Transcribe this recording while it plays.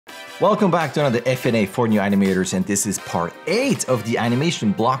Welcome back to another FNA for new animators, and this is part 8 of the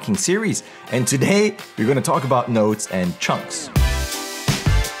animation blocking series. And today we're going to talk about nodes and chunks.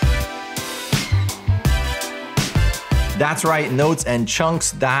 That's right, nodes and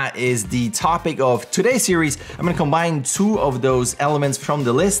chunks, that is the topic of today's series. I'm gonna combine two of those elements from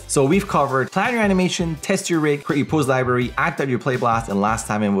the list. So we've covered plan your animation, test your rig, create your pose library, act out your play blast, and last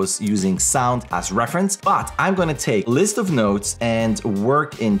time I was using sound as reference. But I'm gonna take list of nodes and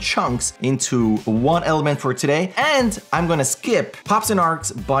work in chunks into one element for today. And I'm gonna skip pops and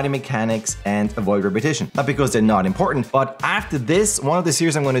arcs, body mechanics, and avoid repetition. Not because they're not important, but after this, one of the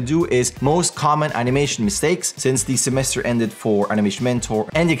series I'm gonna do is most common animation mistakes since the semester ended for Animation Mentor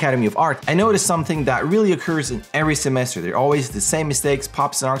and the Academy of Art. I noticed something that really occurs in every semester. They're always the same mistakes.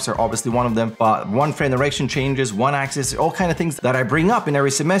 Pops and arcs are obviously one of them, but one frame direction changes, one axis, all kind of things that I bring up in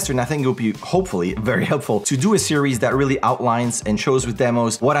every semester. And I think it will be hopefully very helpful to do a series that really outlines and shows with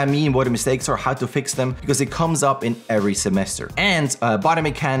demos what I mean, what the mistakes are, how to fix them, because it comes up in every semester. And body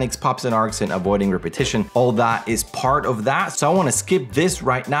mechanics, pops and arcs, and avoiding repetition, all that is part of that. So I want to skip this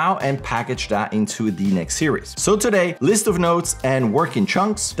right now and package that into the next series. So today, list of nodes and work in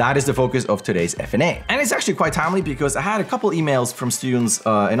chunks. That is the focus of today's FNA. And it's actually quite timely because I had a couple emails from students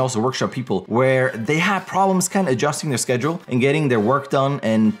and also workshop people where they had problems kind of adjusting their schedule and getting their work done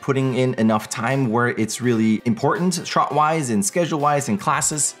and putting in enough time where it's really important shot-wise and schedule-wise in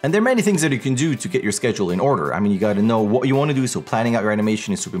classes. And there are many things that you can do to get your schedule in order. I mean, you got to know what you want to do. So planning out your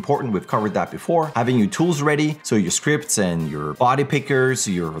animation is super important. We've covered that before. Having your tools ready. So your scripts and your body pickers,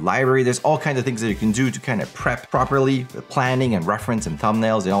 your library, there's all kinds of things that you can do to kind of prep properly, planning and reference and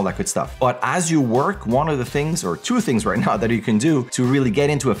thumbnails and all that good stuff. But as you work, one of the things, or two things right now that you can do to really get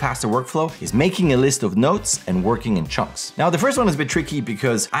into a faster workflow is making a list of notes and working in chunks. Now, the first one is a bit tricky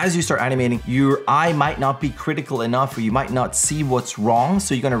because as you start animating, your eye might not be critical enough, or you might not see what's wrong.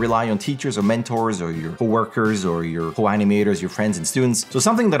 So you're going to rely on teachers or mentors or your co-workers or your co-animators, your friends and students. So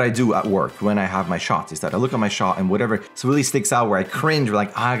something that I do at work when I have my shots is that I look at my shot and whatever really sticks out where I cringe, or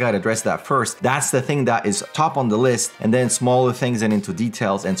like, I got to address that first. That's the thing that is top on the list. And then smaller things and into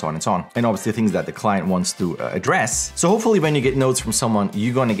details and so on and so on. And obviously things that the client wants to address. So hopefully when you get notes from someone,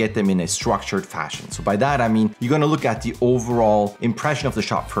 you're going to get them in a structured fashion. So by that, I mean, you're going to look at the overall impression of the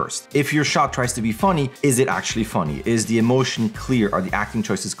shot first. If your shot tries to be funny, is it actually funny? Is the emotion clear? Are the acting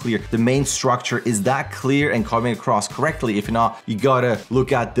choices clear? The main structure, is that clear and coming across correctly? If not, you got to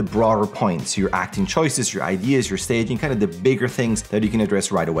look at the broader points, your acting choices, your ideas, your staging, kind of the bigger things that you can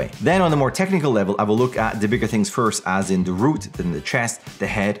address right away. Then on the more technical level, I will look at the bigger things first, as in the root, then the chest, the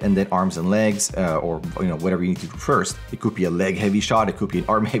head, and then arms and legs, or whatever you need to do first. It could be a leg heavy shot, it could be an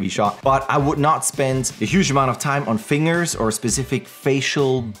arm heavy shot, but I would not spend a huge amount of time on fingers or specific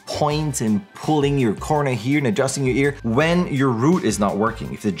facial points and pulling your corner here and adjusting your ear when your root is not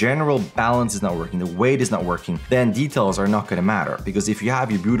working. If the general balance is not working, the weight is not working, then details are not going to matter. Because if you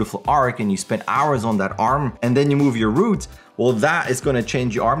have your beautiful arc and you spend hours on that arm and then you move your root, well, that is going to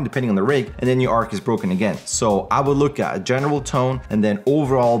change your arm depending on the rig, and then your arc is broken again. So I would look at a general tone and then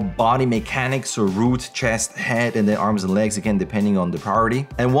overall body mechanics, so root, chest, head, and then arms and legs, again, depending on the priority.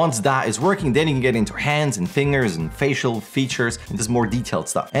 And once that is working, then you can get into hands and fingers and facial features and just more detailed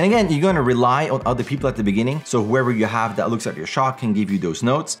stuff. And again, you're going to rely on other people at the beginning. So whoever you have that looks at your shot can give you those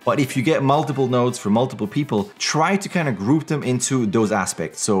notes. But if you get multiple notes from multiple people, try to kind of group them into those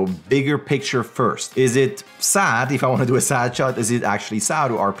aspects. So bigger picture first. Is it sad? If I want to do a sad shot, is it actually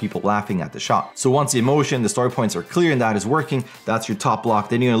sad, or are people laughing at the shot? So once the emotion, the story points are clear and that is working, that's your top block.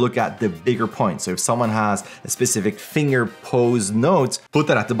 Then you're gonna look at the bigger points. So if someone has a specific finger pose note, put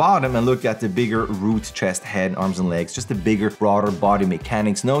that at the bottom and look at the bigger root, chest, head, arms and legs, just the bigger, broader body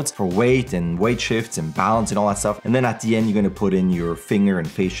mechanics notes for weight and weight shifts and balance and all that stuff. And then at the end, you're gonna put in your finger and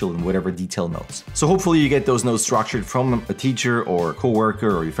facial and whatever detail notes. So hopefully you get those notes structured from a teacher or a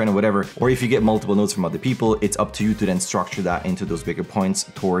coworker or your friend or whatever. Or if you get multiple notes from other people, it's up to you to then structure that into those bigger points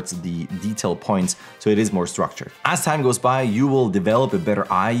towards the detail points, so it is more structured. As time goes by, you will develop a better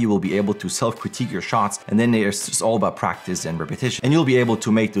eye, you will be able to self-critique your shots, and then it's just all about practice and repetition, and you'll be able to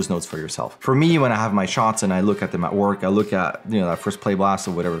make those notes for yourself. For me, when I have my shots and I look at them at work, I look at, that first play blast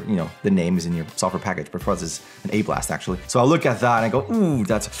or whatever, the name is in your software package, but for us it's an A blast actually. So I look at that and I go, ooh,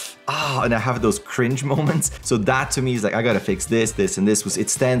 that's, and I have those cringe moments. So that to me is like, I gotta fix this, this, and this. It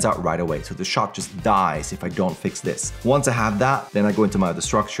stands out right away. So the shot just dies if I don't fix this. Once once I have that, then I go into my other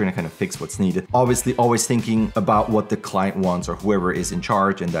structure and I kind of fix what's needed. Obviously, always thinking about what the client wants or whoever is in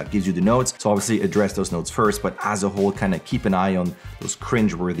charge, and that gives you the notes. So obviously address those notes first, but as a whole, kind of keep an eye on those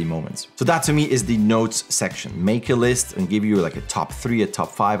cringe-worthy moments. So that to me is the notes section. Make a list and give you like a top 3, a top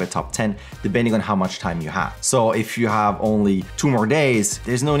 5, a top 10, depending on how much time you have. So if you have only 2 more days,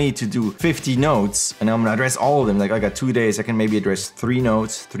 there's no need to do 50 notes and I'm gonna address all of them. Like I got 2 days, I can maybe address 3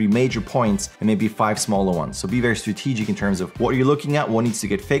 notes, 3 major points, and maybe 5 smaller ones. So be very strategic in terms of what you're looking at, what needs to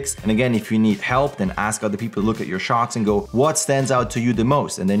get fixed. And again, if you need help, then ask other people to look at your shots and go, what stands out to you the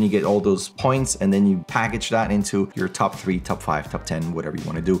most? And then you get all those points and then you package that into your top 3, top 5, top 10, whatever you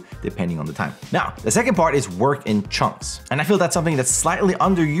want to do, depending on the time. Now, the second part is work in chunks. And I feel that's something that's slightly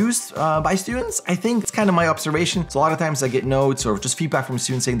underused by students. I think it's kind of my observation. So a lot of times I get notes or just feedback from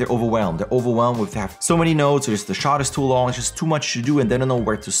students saying they're overwhelmed. They're overwhelmed with have so many notes, or just the shot is too long, it's just too much to do and they don't know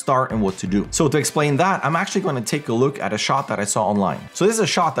where to start and what to do. So to explain that, I'm actually going to take a look at a shot that I saw online. So this is a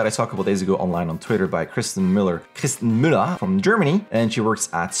shot that I saw a couple days ago online on Twitter by Kristen Müller from Germany, and she works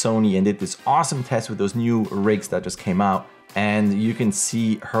at Sony and did this awesome test with those new rigs that just came out. And you can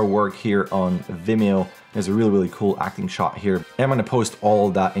see her work here on Vimeo. There's a really cool acting shot here. And I'm gonna post all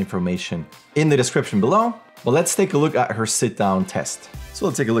that information in the description below. But let's take a look at her sit down test. So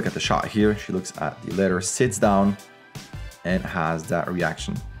let's take a look at the shot here. She looks at the letter, sits down, and has that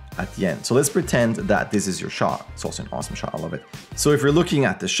reaction at the end. So let's pretend that this is your shot. It's also an awesome shot, I love it. So if you're looking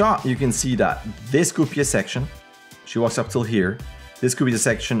at the shot, you can see that this could be a section. She walks up till here. This could be the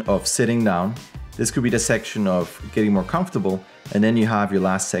section of sitting down. This could be the section of getting more comfortable. And then you have your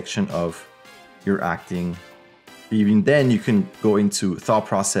last section of your acting. Even then you can go into thought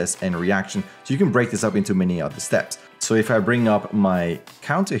process and reaction. So you can break this up into many other steps. So if I bring up my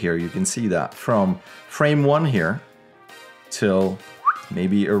counter here, you can see that from frame 1 here till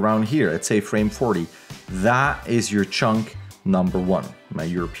maybe around here, let's say frame 40, that is your chunk number 1, my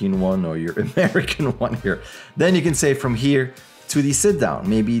European one or your American one here. Then you can say from here to the sit down,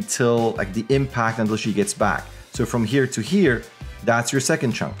 maybe till like the impact until she gets back. So from here to here, that's your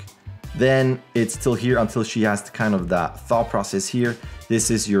second chunk. Then it's till here until she has kind of that thought process here.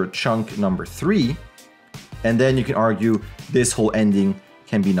 This is your chunk number 3. And then you can argue this whole ending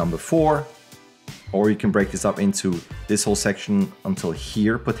can be number 4, or you can break this up into this whole section until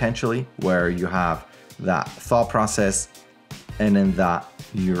here potentially, where you have that thought process and then that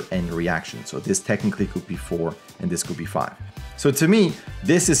your end reaction. So this technically could be 4 and this could be 5. So to me,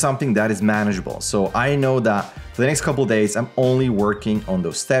 this is something that is manageable. So I know that for the next couple of days, I'm only working on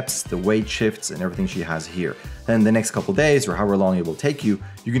those steps, the weight shifts and everything she has here. Then the next couple of days or however long it will take you,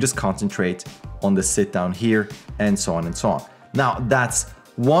 you can just concentrate on the sit down here and so on and so on. Now that's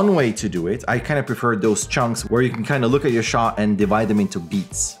one way to do it. I kind of prefer those chunks where you can kind of look at your shot and divide them into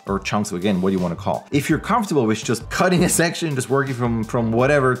beats or chunks, again, what do you want to call. If you're comfortable with just cutting a section, just working from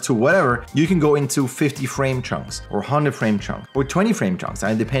whatever to whatever, you can go into 50 frame chunks or 100 frame chunks or 20 frame chunks,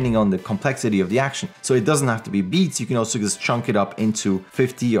 and depending on the complexity of the action. So it doesn't have to be beats. You can also just chunk it up into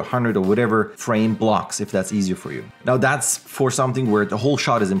 50 or 100 or whatever frame blocks if that's easier for you. Now that's for something where the whole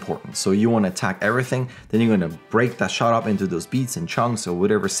shot is important. So you want to attack everything, then you're going to break that shot up into those beats and chunks or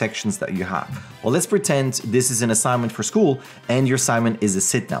whatever sections that you have. Well, let's pretend this is an assignment for school and your assignment is a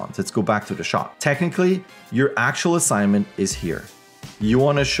sit down. So let's go back to the shot. Technically, your actual assignment is here. You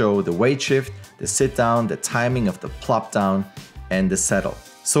want to show the weight shift, the sit down, the timing of the plop down, and the settle.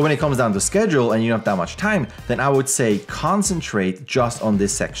 So when it comes down to schedule and you don't have that much time, then I would say concentrate just on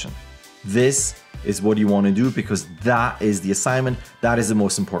this section. This is what you want to do because that is the assignment. That is the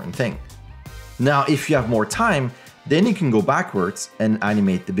most important thing. Now, if you have more time, then you can go backwards and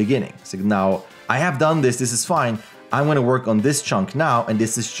animate the beginning. So now I have done this is fine. I'm gonna work on this chunk now, and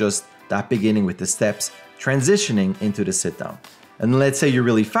this is just that beginning with the steps, transitioning into the sit down. And let's say you're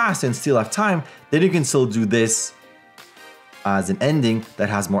really fast and still have time, then you can still do this as an ending that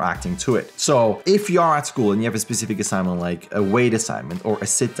has more acting to it. So if you are at school and you have a specific assignment like a weight assignment or a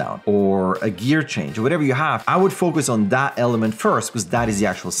sit down or a gear change or whatever you have, I would focus on that element first because that is the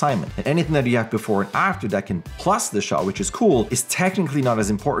actual assignment. And anything that you have before and after that can plus the shot, which is cool, is technically not as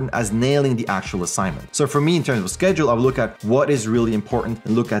important as nailing the actual assignment. So for me, in terms of schedule, I would look at what is really important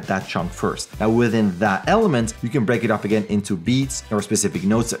and look at that chunk first. Now within that element, you can break it up again into beats or specific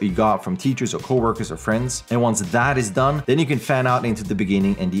notes that you got from teachers or coworkers or friends. And once that is done, then you can can fan out into the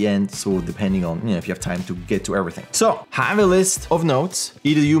beginning and the end. So depending on, if you have time to get to everything. So have a list of notes.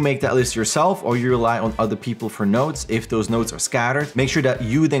 Either you make that list yourself or you rely on other people for notes. If those notes are scattered, make sure that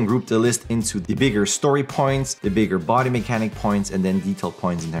you then group the list into the bigger story points, the bigger body mechanic points, and then detail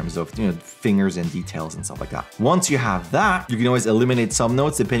points in terms of, fingers and details and stuff like that. Once you have that, you can always eliminate some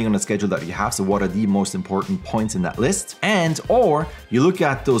notes depending on the schedule that you have. So what are the most important points in that list? And or you look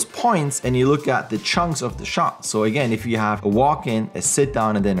at those points and you look at the chunks of the shot. So again, if you have a walk-in, a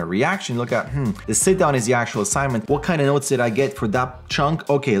sit-down, and then a reaction, look at, the sit-down is the actual assignment. What kind of notes did I get for that chunk?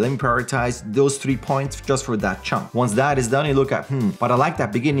 Okay, let me prioritize those 3 points just for that chunk. Once that is done, you look at, but I like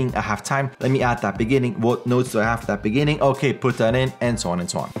that beginning, I have time, let me add that beginning. What notes do I have for that beginning? Okay, put that in, and so on and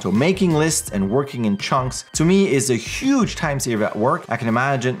so on. So making lists and working in chunks, to me, is a huge time saver at work. I can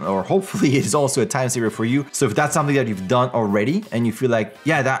imagine, or hopefully it is also a time saver for you. So if that's something that you've done already and you feel like,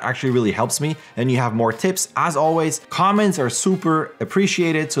 yeah, that actually really helps me, and you have more tips, as always, comments are super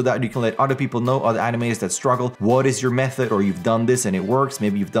appreciated so that you can let other people know, other animators that struggle, what is your method, or you've done this and it works.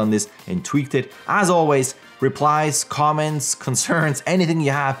 Maybe you've done this and tweaked it. As always, replies, comments, concerns, anything you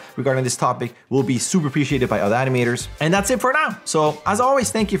have regarding this topic will be super appreciated by other animators. And that's it for now. So as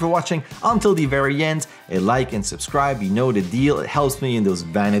always, thank you for watching until the very end. A like and subscribe, you know the deal. It helps me in those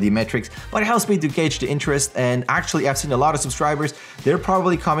vanity metrics, but it helps me to gauge the interest. And actually, I've seen a lot of subscribers. They're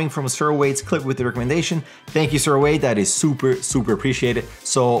probably coming from Sir Wade's clip with the recommendation. Thank you, Sir Wade. That is super, super appreciated.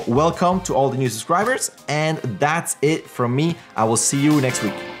 So welcome to all the new subscribers. And that's it from me. I will see you next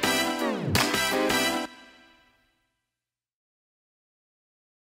week.